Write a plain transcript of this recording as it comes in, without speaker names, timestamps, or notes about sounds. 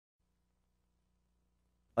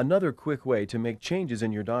Another quick way to make changes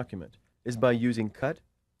in your document is by using Cut,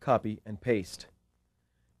 Copy, and Paste.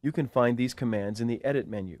 You can find these commands in the Edit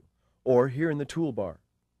menu or here in the toolbar.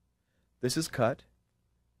 This is Cut,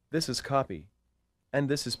 this is Copy, and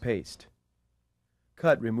this is Paste.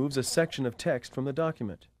 Cut removes a section of text from the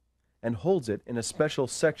document and holds it in a special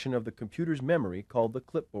section of the computer's memory called the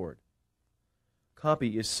clipboard.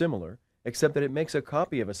 Copy is similar, except that it makes a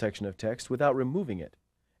copy of a section of text without removing it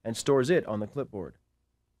and stores it on the clipboard.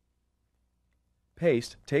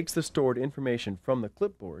 Paste takes the stored information from the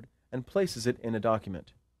clipboard and places it in a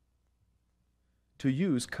document. To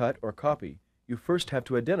use Cut or Copy, you first have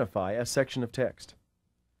to identify a section of text.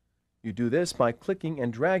 You do this by clicking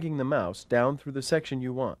and dragging the mouse down through the section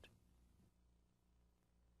you want.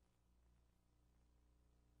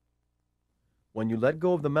 When you let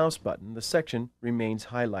go of the mouse button, the section remains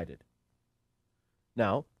highlighted.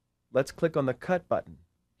 Now, let's click on the Cut button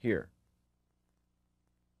here.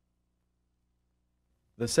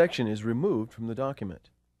 The section is removed from the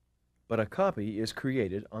document, but a copy is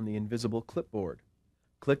created on the invisible clipboard.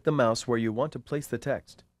 Click the mouse where you want to place the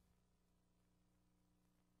text,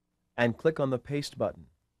 and click on the Paste button.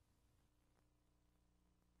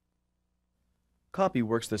 Copy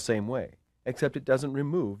works the same way, except it doesn't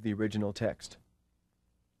remove the original text.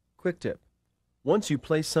 Quick tip: once you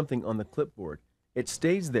place something on the clipboard, it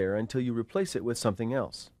stays there until you replace it with something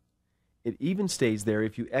else. It even stays there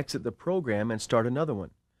if you exit the program and start another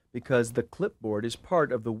one, because the clipboard is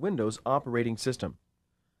part of the Windows operating system.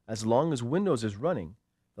 As long as Windows is running,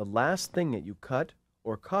 the last thing that you cut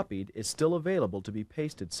or copied is still available to be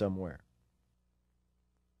pasted somewhere.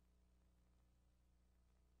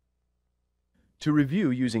 To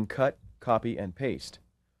review using Cut, Copy, and Paste,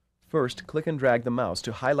 first click and drag the mouse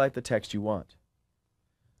to highlight the text you want.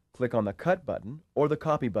 Click on the Cut button or the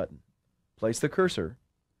Copy button. Place the cursor,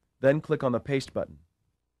 then click on the Paste button.